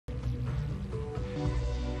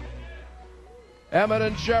Emmitt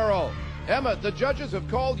and Cheryl. Emmitt, the judges have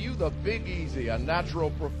called you the Big Easy, a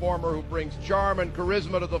natural performer who brings charm and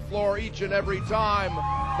charisma to the floor each and every time.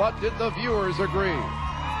 But did the viewers agree?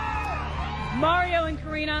 Mario and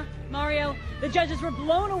Karina, Mario, the judges were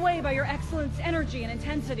blown away by your excellence, energy, and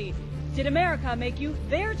intensity. Did America make you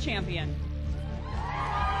their champion?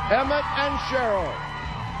 Emmitt and Cheryl.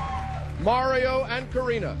 Mario and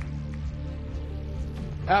Karina.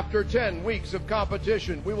 After 10 weeks of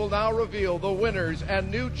competition, we will now reveal the winners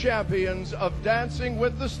and new champions of Dancing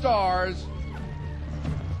with the Stars.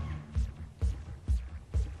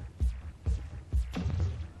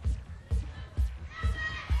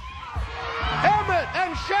 Emmitt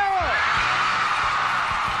and Cheryl!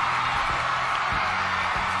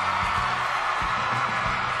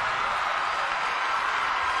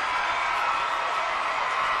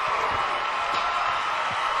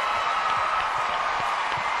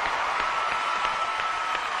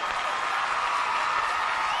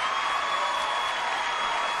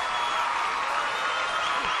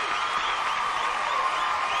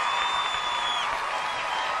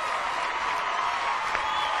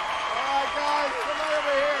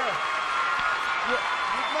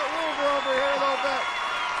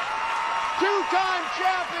 Two-time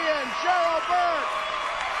champion Cheryl Burke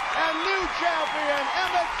and new champion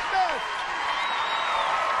Emmitt Smith.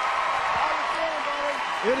 How you feeling, buddy?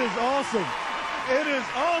 It is awesome. It is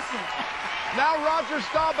awesome. Now Roger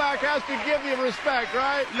Staubach has to give you respect,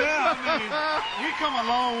 right? Yeah, I mean, we come a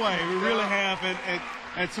long way. We really have.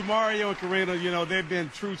 And to Mario and Karina, you know, they've been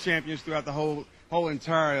true champions throughout the whole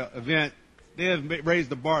entire event. They have raised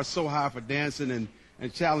the bar so high for dancing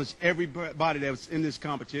and challenge everybody that's in this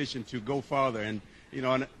competition to go farther. And, you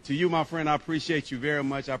know, and to you, my friend, I appreciate you very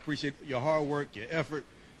much. I appreciate your hard work, your effort.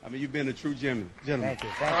 I mean, you've been a true gentleman. Thank you.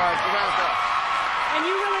 All right, Samantha. And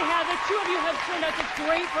you really have. The two of you have turned out such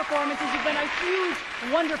great performances. You've been a huge,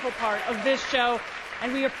 wonderful part of this show,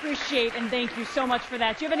 and we appreciate and thank you so much for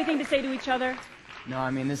that. Do you have anything to say to each other? No, I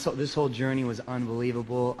mean, this whole journey was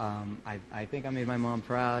unbelievable. I think I made my mom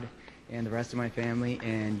proud and the rest of my family.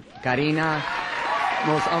 And Karina,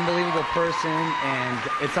 most unbelievable person, and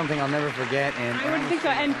it's something I'll never forget. And I would think so.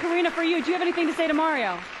 And Karina, for you, do you have anything to say to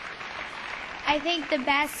Mario? I think the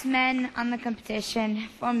best man on the competition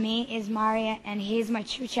for me is Mario, and he's my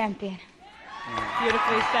true champion.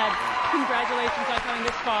 Beautifully said. Congratulations on coming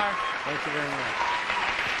this far. Thank you very much.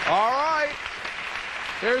 All right.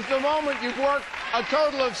 Here's the moment you've worked a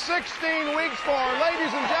total of 16 weeks for.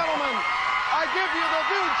 Ladies and gentlemen, I give you the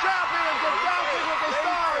new champions of Dancing with the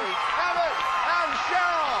Stars, Emmitt and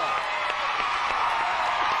Cheryl.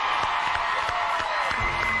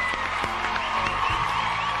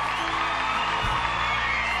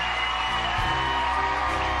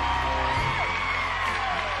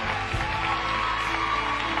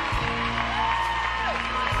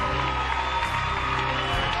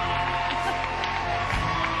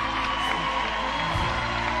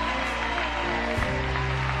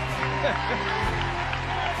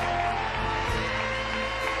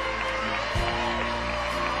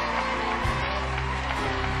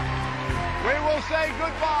 We will say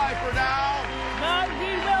goodbye for now. But we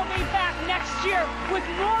will be back next year with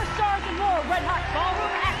more stars and more Red Hot Ballroom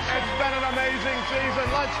action. It's been an amazing season.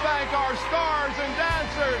 Let's thank our stars and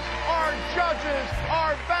dancers, our judges,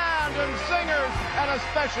 our band and singers, and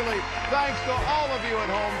especially thanks to all of you at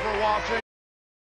home for watching.